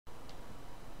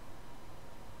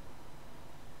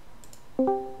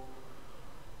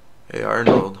Hey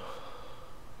Arnold,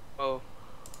 Oh,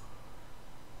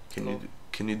 hello.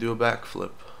 can you do a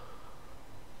backflip?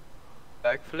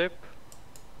 Backflip?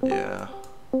 Yeah.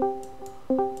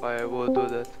 I will do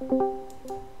that.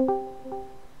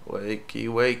 Wakey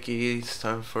wakey, it's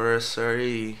time for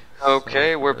SRE.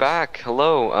 Okay, we're back.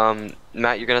 Hello.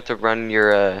 Matt, you're gonna have to run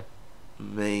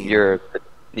Main. your,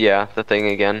 yeah, the thing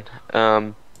again.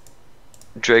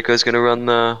 Draco's gonna run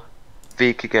the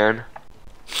Veek again.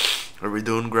 Are we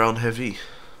doing ground heavy?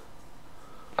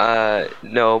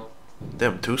 No.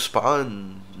 Damn, 2 spa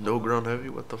and no ground heavy?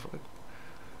 What the fuck?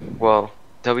 Well,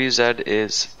 WZ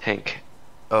is tank.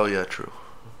 Oh yeah, true.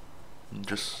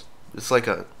 It's like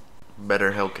a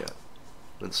better Hellcat.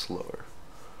 It's slower.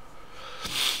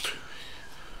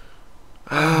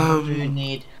 What do you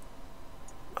need?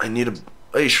 I need a...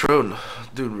 Hey Shrone,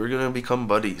 dude, we're gonna become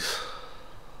buddies.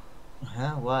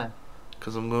 Huh? Why?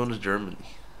 Cause I'm going to Germany.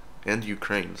 And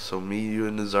Ukraine, so me, you,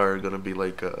 and Nazar are gonna be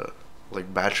like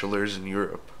bachelors in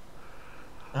Europe.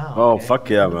 Oh, Okay. fuck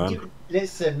yeah, man.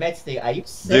 Listen, Matchstick, are you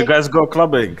sick? Do you guys go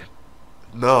clubbing?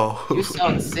 No. You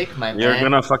sound sick, my You're man.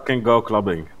 gonna fucking go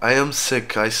clubbing. I am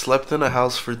sick. I slept in a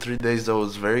house for 3 days that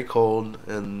was very cold,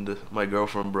 and my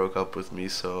girlfriend broke up with me,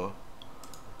 so...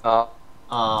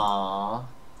 Aww.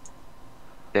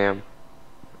 Damn.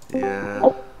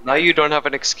 Yeah. Now you don't have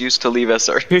an excuse to leave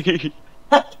SRE.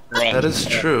 That is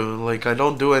true. Like, I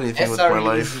don't do anything with my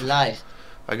SRE is life. life.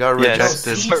 I got Yes.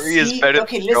 rejected. SRE is better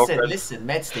Okay, than listen, girlfriend. listen,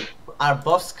 Matchstick.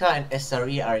 Arbovska and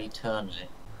SRE are eternal.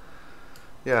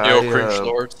 Yeah, Yo, cringe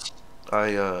lords.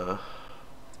 I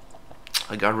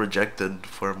got rejected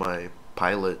for my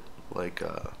pilot,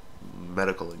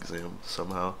 medical exam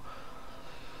somehow.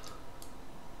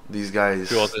 These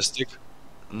guys... You autistic?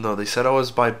 No, they said I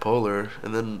was bipolar,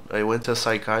 and then I went to a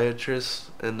psychiatrist,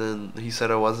 and then he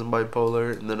said I wasn't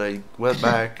bipolar, and then I went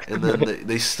back, and then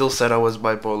they still said I was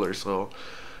bipolar, so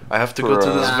I have to go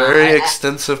through this very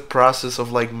extensive process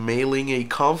of like mailing a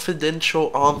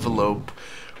confidential envelope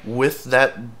with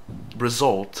that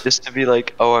result. Just to be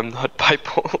like, oh, I'm not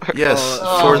bipolar. Yes,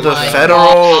 Oh for the my federal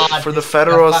God, for the this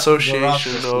Federal fucking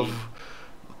Association bureaucracy. of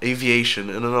Aviation,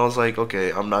 and then I was like,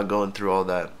 okay, I'm not going through all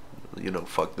that.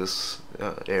 Fuck this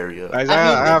area. I mean,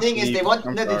 the thing is, they want.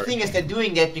 No, the thing is, they're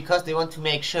doing that because they want to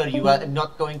make sure you are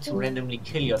not going to randomly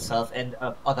kill yourself and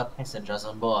other passengers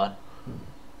on board.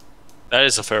 That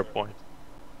is a fair point.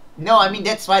 No, I mean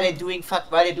that's why they're doing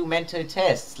why they do mental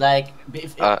tests. Like,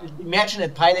 imagine a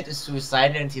pilot is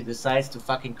suicidal and he decides to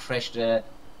fucking crash the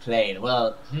plane.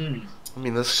 Well, I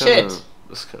mean, that's kind of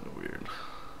weird.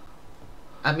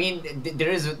 I mean, there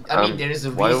is a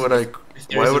reason. Why would I?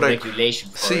 There is a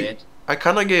regulation for it. I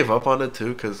kind of gave up on it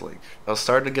too, cause like I was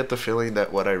starting to get the feeling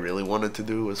that what I really wanted to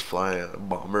do was fly a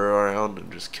bomber around and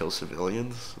just kill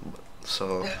civilians.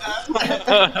 So,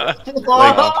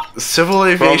 like, civil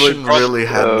aviation really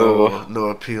had no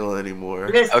appeal anymore.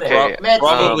 Listen, Okay,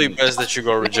 Probably best that you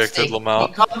go rejected, Lamau.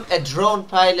 Become a drone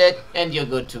pilot and you're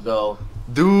good to go.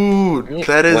 Dude,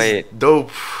 that is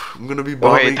dope. I'm gonna be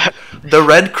bombing. Wait. The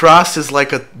Red Cross is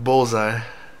like a bullseye.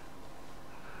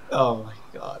 Oh my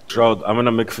god. Shroud, I'm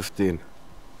gonna make 15.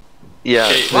 Yeah,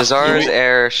 Okay, Nazar is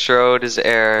air, Shrode is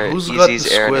air, Who's got Easy's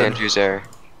the air, and squid? Andrew's air.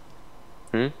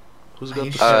 Who's Are got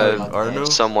you the sure squid? about Arno?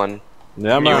 that? Someone.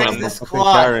 Yeah, man, Where's I'm the fucking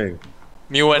squad? carrying.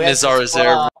 Mew and Where's the Nizar is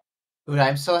there. squad? Dude,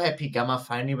 I'm so happy Gamma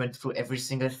finally went through every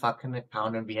single fucking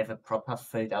account and we have a proper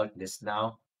filled out list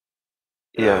now.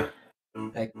 Yeah.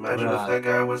 Like, Imagine if that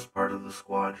guy was part of the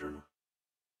squadron.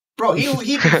 bro, he'd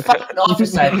be fucking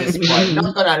officer at this point,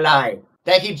 not gonna lie.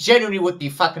 Like, he genuinely would be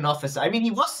fucking officer. I mean,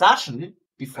 he was sergeant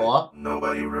before.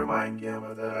 Nobody remind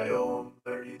Gamma that I owe him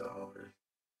 $30.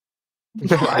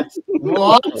 What?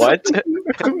 What? What?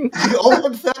 You owe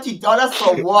him $30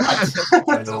 for what?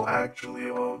 I don't actually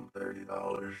owe him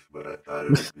 $30, but I thought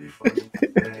it would be funny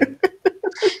today.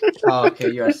 Oh, okay,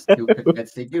 you are stupid,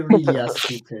 Betsy. You really are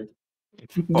stupid.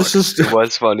 This is It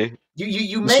was funny.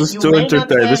 this is too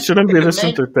entertaining. This shouldn't be this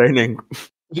entertaining.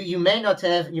 You may not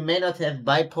have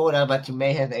bipolar, but you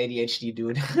may have ADHD,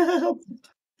 dude.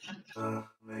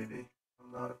 Maybe.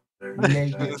 I'm not very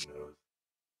Maybe. diagnosed.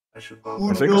 I should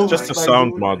I think it's just a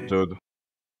sound mod, dude.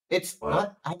 It's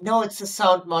what? I know it's a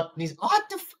sound mod. Please. What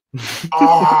the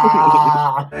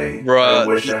ah! Hey, Bruh. I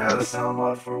wish I had a sound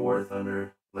mod for War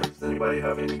Thunder. Like, does anybody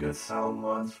have any good sound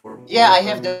mods for War Yeah, I Thunder?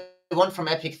 have the one from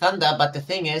Epic Thunder, but the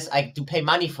thing is, I do pay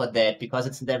money for that because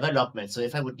it's in development. So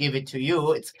if I would give it to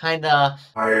you, it's kinda,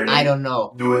 I don't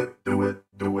know. Do it. Okay,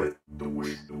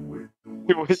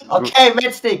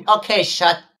 Matchstick. Okay,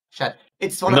 shut.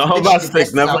 It's one No, of the Mastic,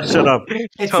 best never sound shut up.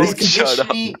 It's Don't literally, shut up.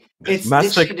 it's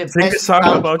Mastic, literally the sing a best song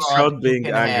sound about mod Shroud you being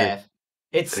can angry. have.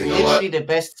 It's You know literally the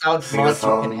best sound Sing a mod you can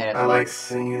song. have. I like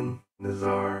singing.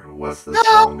 Nazar, what's the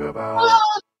song about? I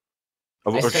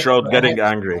Of said Shroud to getting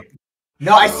God. angry.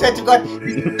 No, I said to God,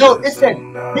 no,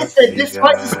 listen, this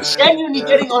voice is genuinely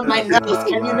getting on my nerves.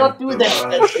 Can you not do that?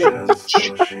 Russians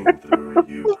pushing through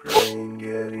Ukraine,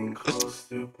 getting close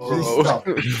to Please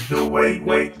Poland. stop.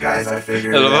 Wait, guys, I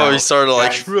figured I it love how he out. started like,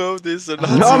 Guys. Shroud this and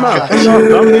No, Nazi man, guy.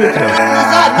 don't mute him.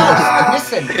 No,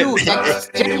 listen, dude, like, it's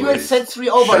genuine Anyways, sensory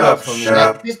overload for me. shut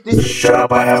Like, up. this. Shut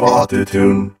up, I have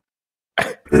auto-tune.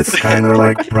 It's kind of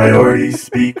like priority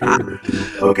speaker.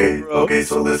 Okay,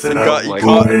 so listen You up.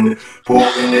 can't-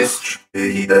 Putin is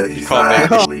he's can't not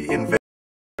make actually invading.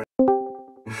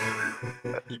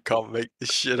 You can't make this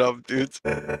shit up, dude.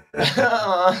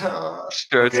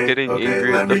 Starts getting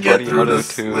angry let at the me get funny through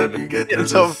this. auto-tune. Let me get through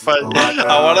It's so this. funny. Oh my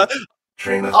I wanna, God.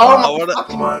 Train of Oh thought. my I wanna-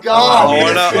 fucking Allow god! me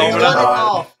to I train wanna- of Turn it thought.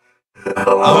 off. I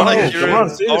wanna Oh, hear come on,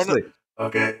 him. seriously.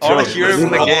 Okay. I wanna Shroud, hear him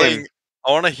listen. calling. I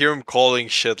wanna hear him calling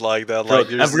shit like that. Shroud, Like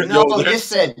you're every- No, yo,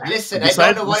 listen. I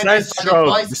don't know why my funny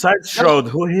voice. Besides No. Shroud,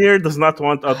 who here does not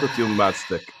want autotune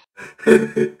matchstick?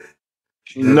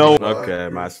 No. Okay,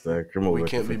 matchstick. Remove We it.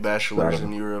 can't be bachelors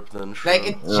in Europe then. Like, Shroud.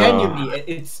 it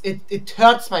genuinely, it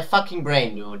hurts my fucking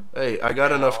brain, dude. Hey, I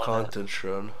got enough content,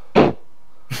 Shroud.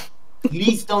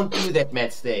 Please don't do that,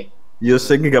 Matchstick. You're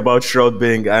thinking about Shroud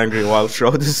being angry while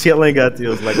Shroud is yelling at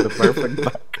you is like the perfect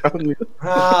background music.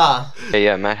 Ah.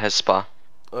 Yeah, Matt has spa.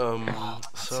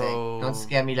 So Don't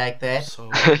scare me like that. So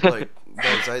like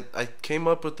guys, I came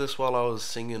up with this while I was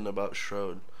singing about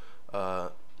Shroud.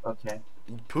 Okay.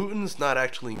 Putin's not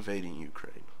actually invading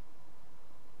Ukraine.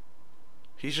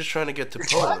 He's just trying to get to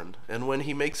Poland, and when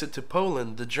he makes it to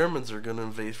Poland, the Germans are gonna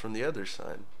invade from the other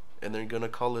side, and they're gonna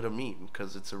call it a meme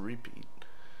because it's a repeat.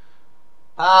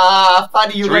 Ah,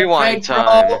 funny, you It's got rewind pranked,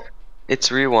 time. bro. It's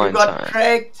You rewind got time.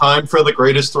 pranked. Time for the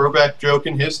greatest throwback joke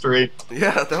in history.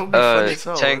 Yeah, that would be funny as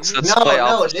hell. Tanks, wouldn't it? let's play No,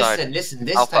 Alpha side. listen.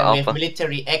 This Alpha, time we have Alpha.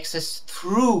 military access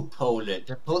through Poland.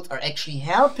 The Poles are actually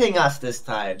helping us this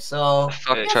time, so...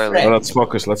 Fuck we're Charlie. friends.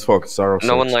 Let's focus.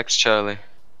 No one likes Charlie.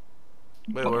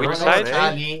 Wait, Which where was side? I?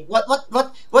 Charlie.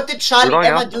 What did Charlie going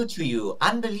ever Alpha. do to you?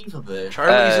 Unbelievable.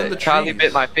 Charlie's in the Charlie trees.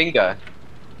 bit my finger.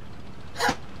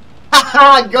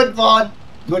 Haha, good one.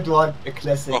 Good one. A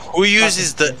classic. Who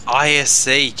uses the Fucking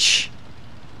ISH?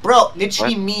 Bro,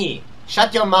 literally me.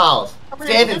 Shut your mouth. If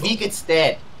they have a weak, it's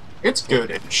dead. It's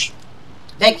goodish.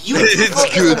 Like, you need to It's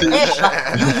focus good. on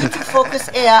air. You need to focus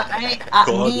air. God.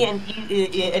 Me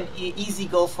and Easy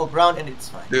go for ground, and it's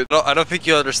fine. Dude, no, I don't think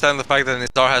you understand the fact that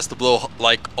Nizar has to blow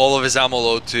like all of his ammo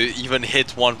load to even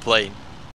hit one plane.